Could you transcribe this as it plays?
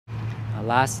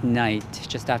Last night,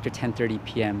 just after 10:30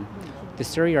 p.m., the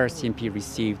Surrey RCMP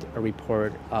received a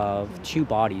report of two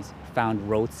bodies found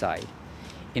roadside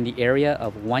in the area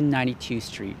of 192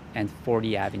 Street and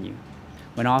 40 Avenue.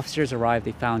 When officers arrived,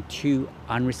 they found two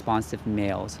unresponsive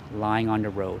males lying on the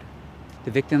road.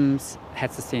 The victims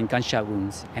had sustained gunshot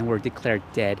wounds and were declared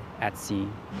dead at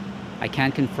scene. I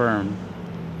can confirm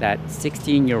that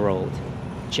 16-year-old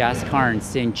Jaskaran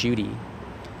Singh Judy,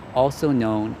 also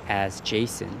known as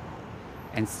Jason,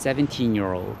 and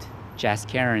 17-year-old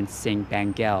Jaskaran Singh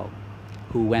Bangal,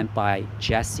 who went by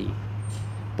Jesse,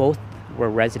 both were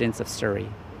residents of Surrey,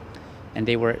 and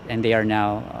they are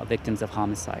now victims of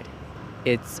homicide.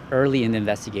 It's early in the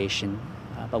investigation,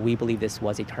 but we believe this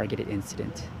was a targeted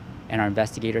incident, and our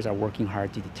investigators are working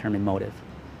hard to determine motive.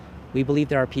 We believe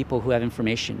there are people who have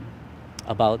information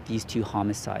about these two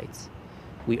homicides.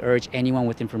 We urge anyone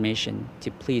with information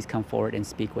to please come forward and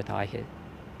speak with IHIT.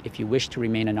 If you wish to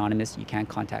remain anonymous, you can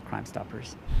contact Crime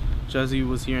Stoppers. Jazzy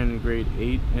was here in grade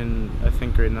 8 and I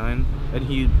think grade 9, and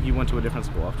he went to a different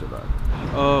school after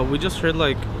that. We just heard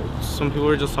like some people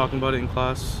were just talking about it in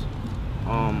class.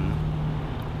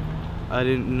 I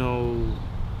didn't know,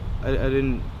 I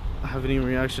didn't have any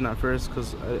reaction at first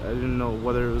because I didn't know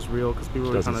whether it was real because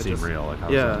people were kind of just real, like how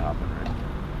does that happen,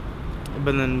 right?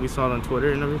 But then we saw it on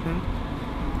Twitter and everything.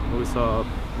 We saw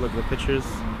like the pictures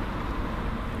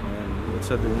and it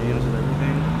said their names and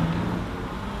everything.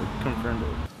 It confirmed it.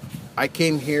 I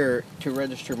came here to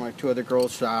register my two other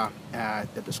girls at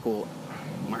the school.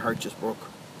 My heart just broke.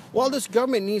 Well, this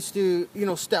government needs to,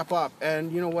 step up,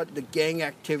 and you know what, the gang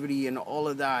activity and all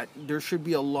of that, there should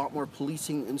be a lot more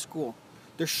policing in school.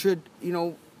 There should,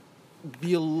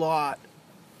 be a lot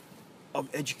of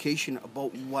education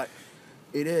about what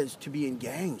it is to be in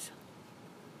gangs.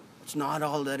 It's not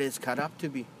all that it's cut up to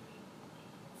be.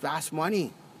 Fast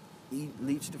money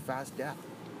leads to fast death.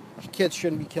 Kids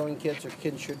shouldn't be killing kids, or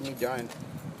kids shouldn't be dying.